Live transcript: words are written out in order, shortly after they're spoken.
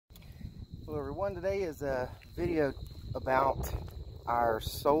Hello everyone, today is a video about our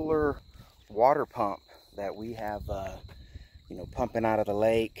solar water pump that we have pumping out of the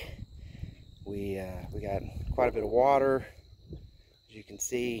lake. We got quite a bit of water, as you can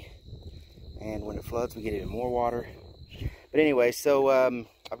see, and when it floods we get even more water. But anyway, so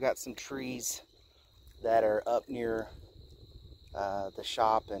I've got some trees that are up near the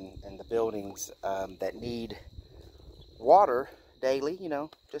shop and the buildings that need water daily,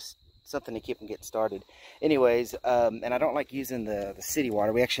 just something to keep them getting started. Anyways, and I don't like using the city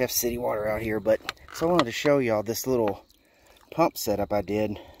water. We actually have city water out here, but so I wanted to show y'all this little pump setup I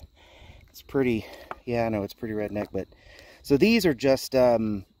did. It's pretty, yeah, I know it's pretty redneck, but so these are just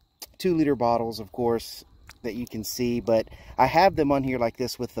 2-liter bottles, of course, that you can see, but I have them on here like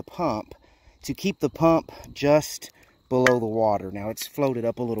this with the pump to keep the pump just below the water. Now it's floated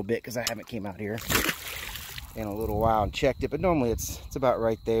up a little bit because I haven't came out here in a little while and checked it, but normally it's about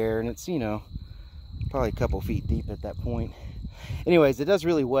right there, and it's probably a couple feet deep at that point. Anyways, it does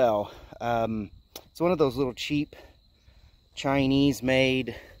really well. It's one of those little cheap Chinese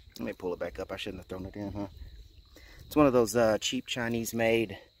made, let me pull it back up, I shouldn't have thrown it in, huh? It's one of those cheap Chinese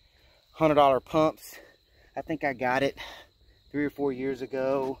made $100 pumps. I think I got it 3 or 4 years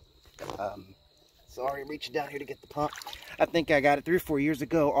ago. Sorry, reaching down here to get the pump. I think I got it 3 or 4 years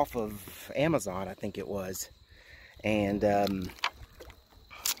ago off of Amazon, I think it was. And here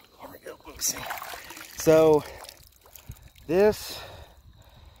we go, let me see. So this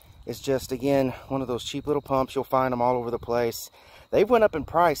is just, again, one of those cheap little pumps. You'll find them all over the place. They've went up in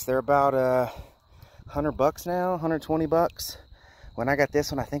price. They're about $100 now, 120 bucks. When I got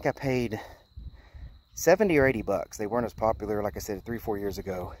this one, I think I paid 70 or 80 bucks. They weren't as popular, like I said, 3 or 4 years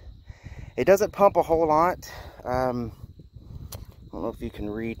ago. It doesn't pump a whole lot. I don't know if you can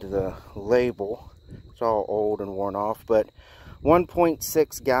read the label. It's all old and worn off, but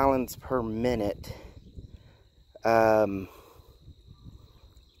 1.6 gallons per minute.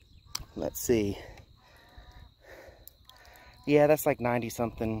 Let's see. Yeah, that's like 90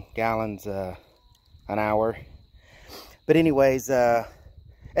 something gallons an hour. But anyways, and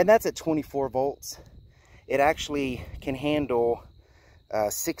that's at 24 volts. It actually can handle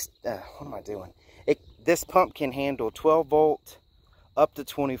what am I doing? This pump can handle 12 volt up to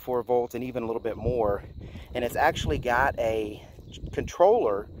 24 volts and even a little bit more. And it's actually got a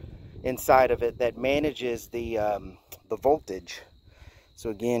controller inside of it that manages the voltage. So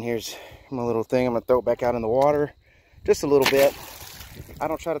again, here's my little thing. I'm gonna throw it back out in the water just a little bit. I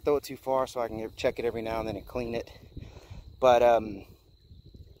don't try to throw it too far so I can check it every now and then and clean it. But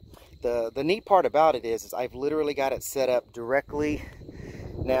the neat part about it is I've literally got it set up directly.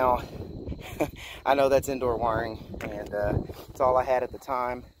 Now, I know that's indoor wiring, and it's all I had at the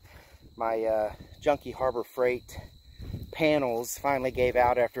time. My junky Harbor Freight panels finally gave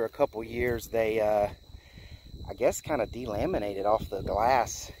out after a couple years. They, I guess, kind of delaminated off the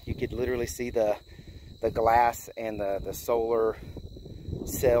glass. You could literally see the glass and the solar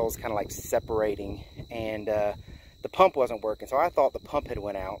cells kind of like separating, and the pump wasn't working. So I thought the pump had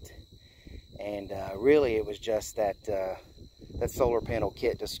went out, and really it was just that that solar panel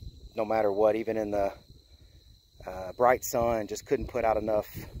kit, just no matter what, even in the bright sun, just couldn't put out enough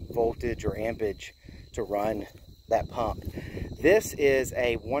voltage or ampage to run that pump. This is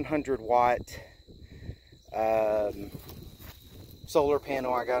a 100 watt solar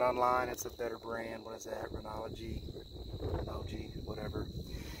panel I got online. It's a better brand. What is that? Renogy, whatever.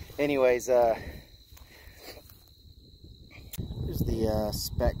 Anyways, here's the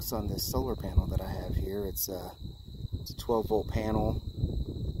specs on this solar panel that I have here. It's a 12 volt panel.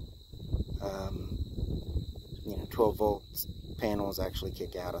 12 volt panels actually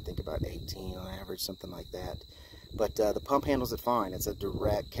kick out, I think, about 18 on average, something like that. But the pump handles it fine. It's a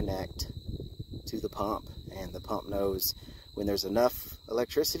direct connect to the pump, and the pump knows when there's enough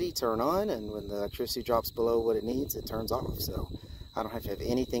electricity, turn on, and when the electricity drops below what it needs, it turns off. So I don't have to have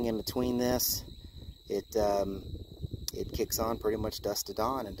anything in between this. It kicks on pretty much dusk to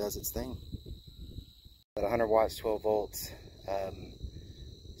dawn and does its thing. At 100 watts, 12 volts,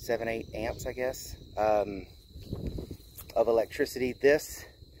 7-8 amps, I guess, of electricity. This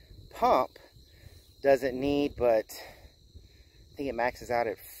pump doesn't need, but I think it maxes out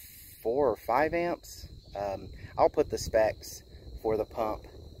at 4 or 5 amps. I'll put the specs for the pump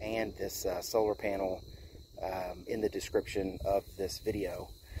and this solar panel in the description of this video.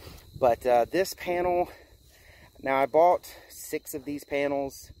 But this panel, now I bought 6 of these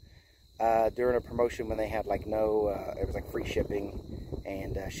panels during a promotion when they had like it was like free shipping,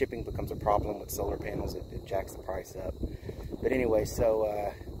 and shipping becomes a problem with solar panels. It jacks the price up. But anyway, so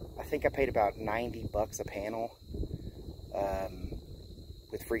I think I paid about 90 bucks a panel.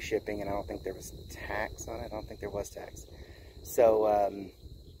 with free shipping, and I don't think there was tax on it. I don't think there was tax. So,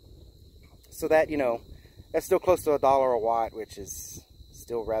 so that, you know, that's still close to $1 a watt, which is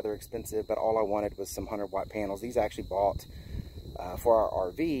still rather expensive, but all I wanted was some 100-watt panels. These I actually bought for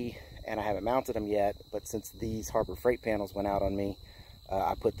our RV, and I haven't mounted them yet, but since these Harbor Freight panels went out on me,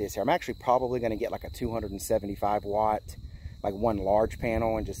 I put this here. I'm actually probably going to get like a 275-watt, like one large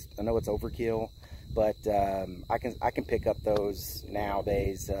panel, and just, I know it's overkill, but I can pick up those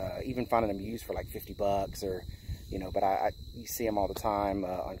nowadays, even finding them used for like 50 bucks or, you know, but you see them all the time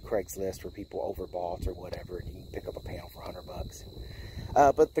on Craigslist where people overbought or whatever, and you can pick up a panel for 100 bucks.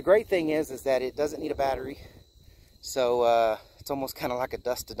 But the great thing is that it doesn't need a battery, so it's almost kind of like a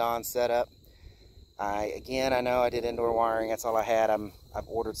dusk to dawn setup. Again, I know I did indoor wiring. That's all I had. I've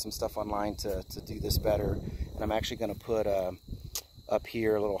ordered some stuff online to do this better, and I'm actually going to put up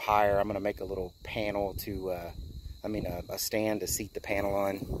here a little higher. I'm going to make a little panel to, a stand to seat the panel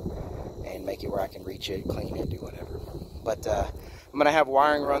on, and make it where I can reach it, clean it, do whatever. But I'm going to have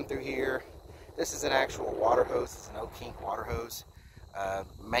wiring run through here. This is an actual water hose. It's an no-kink water hose.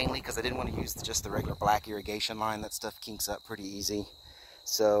 Mainly because I didn't want to use just the regular black irrigation line. That stuff kinks up pretty easy.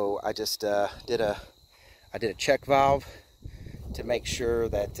 So I just did a check valve to make sure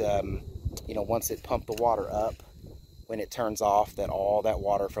that you know, once it pumped the water up, when it turns off, that all that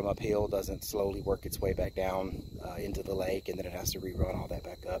water from uphill doesn't slowly work its way back down into the lake, and then it has to rerun all that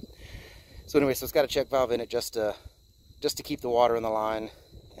back up. So anyway, so it's got a check valve in it just to keep the water in the line.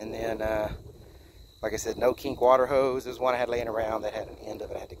 And then like I said, no kink water hose. There's one I had laying around that had an end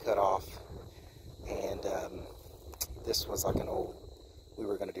of it I had to cut off. And this was like an old, we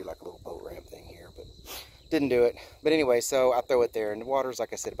were going to do like a little boat ramp thing here, but didn't do it. But anyway, so I throw it there, and the water's,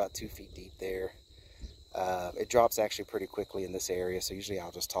 like I said, about 2 feet deep there. It drops actually pretty quickly in this area, so usually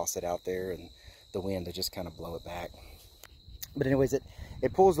I'll just toss it out there and the wind to just kind of blow it back. But anyways, it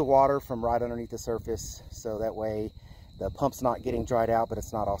pulls the water from right underneath the surface, so that way the pump's not getting dried out, but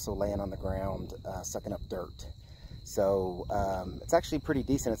it's not also laying on the ground sucking up dirt. So it's actually pretty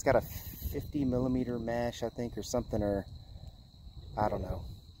decent. It's got a 50mm mesh, I think, or something, or I don't know.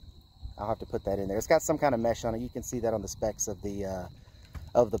 I'll have to put that in there. It's got some kind of mesh on it. You can see that on the specs of the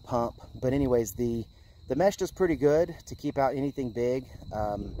pump. But anyways, the mesh does pretty good to keep out anything big.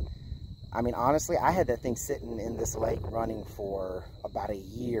 I mean, honestly, I had that thing sitting in this lake running for about a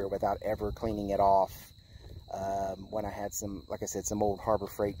year without ever cleaning it off. When I had some, like I said, some old Harbor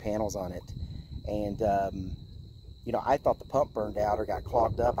Freight panels on it. And, you know, I thought the pump burned out or got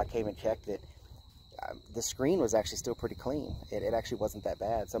clogged up. I came and checked it. The screen was actually still pretty clean. It actually wasn't that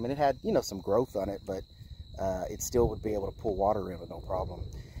bad. So, I mean, it had, you know, some growth on it, but it still would be able to pull water in with no problem.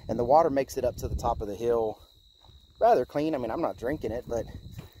 And the water makes it up to the top of the hill rather clean. I mean, I'm not drinking it, but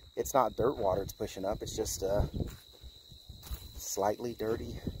it's not dirt water it's pushing up. It's just slightly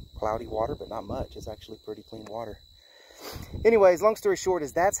dirty, cloudy water, but not much. It's actually pretty clean water. Anyways, long story short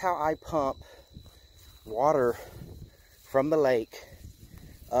is that's how I pump water from the lake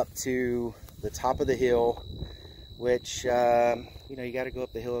up to the top of the hill, which, you know, you got to go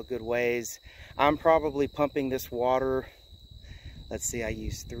up the hill a good ways. I'm probably pumping this water, let's see, I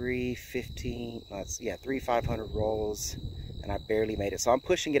used three 500 rolls, and I barely made it. So I'm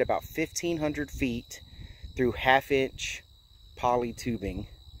pushing it about 1,500 feet through 1/2-inch poly tubing.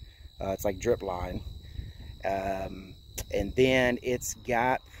 It's like drip line. And then it's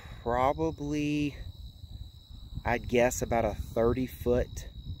got probably, I'd guess, about a 30-foot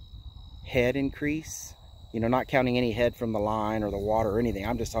head increase. You know, not counting any head from the line or the water or anything.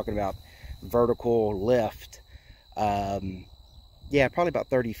 I'm just talking about vertical lift. Yeah, probably about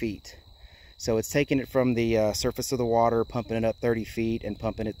 30 feet. So it's taking it from the surface of the water, pumping it up 30 feet and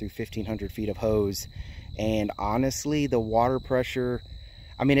pumping it through 1,500 feet of hose. And honestly, the water pressure,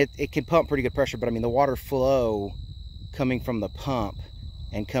 I mean, it can pump pretty good pressure, but I mean, the water flow coming from the pump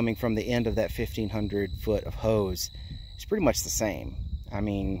and coming from the end of that 1,500 foot of hose is pretty much the same. I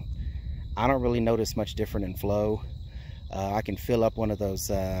mean, I don't really notice much different in flow. I can fill up one of those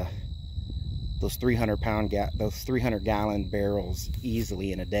 300 gallon barrels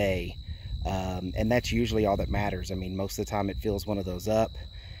easily in a day. And that's usually all that matters. I mean, most of the time it fills one of those up,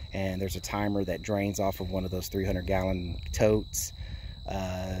 and there's a timer that drains off of one of those 300 gallon totes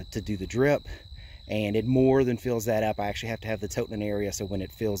to do the drip, and it more than fills that up. I actually have to have the tote in an area so when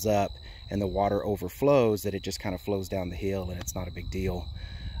it fills up and the water overflows, that it just kind of flows down the hill and it's not a big deal.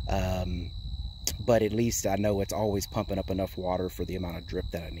 But at least I know it's always pumping up enough water for the amount of drip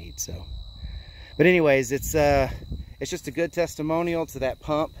that I need. So, but anyways, it's just a good testimonial to that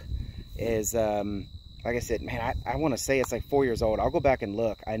pump. Is like I said, man, I want to say it's like 4 years old. I'll go back and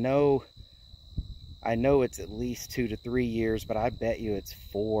look. I know I know it's at least 2 to 3 years, but I bet you it's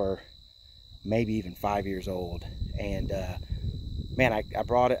 4, maybe even 5 years old. And man, I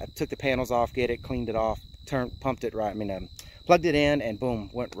brought it, I took the panels off, get it, cleaned it off, pumped it right, plugged it in, and boom,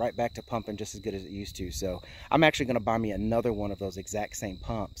 went right back to pumping just as good as it used to. So I'm actually going to buy me another one of those exact same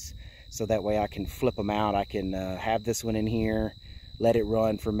pumps, so that way I can flip them out. I can have this one in here, let it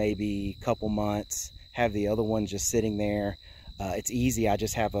run for maybe a couple months, have the other one just sitting there. It's easy. I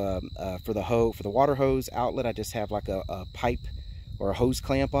just have for the water hose outlet, I just have like a pipe or a hose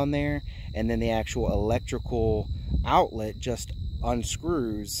clamp on there, and then the actual electrical outlet just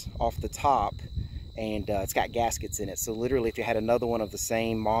unscrews off the top, and it's got gaskets in it. So literally, if you had another one of the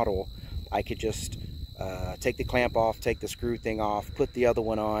same model, I could just take the clamp off, take the screw thing off, put the other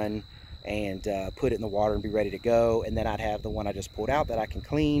one on, and put it in the water and be ready to go. And then I'd have the one I just pulled out that I can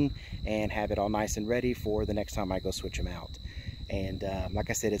clean and have it all nice and ready for the next time I go switch them out. And like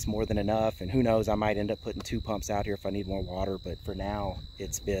I said, it's more than enough, and who knows, I might end up putting 2 pumps out here if I need more water, but for now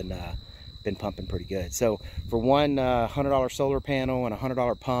it's been pumping pretty good. So for one $100 solar panel and a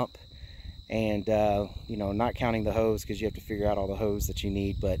 $100 pump, and you know, not counting the hose, because you have to figure out all the hose that you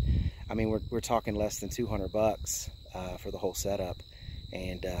need, but I mean, we're talking less than 200 bucks for the whole setup,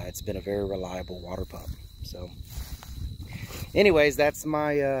 and it's been a very reliable water pump. So anyways, that's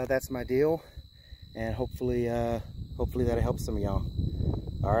my deal, and hopefully that'll help some of y'all.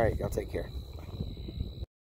 All right, y'all take care.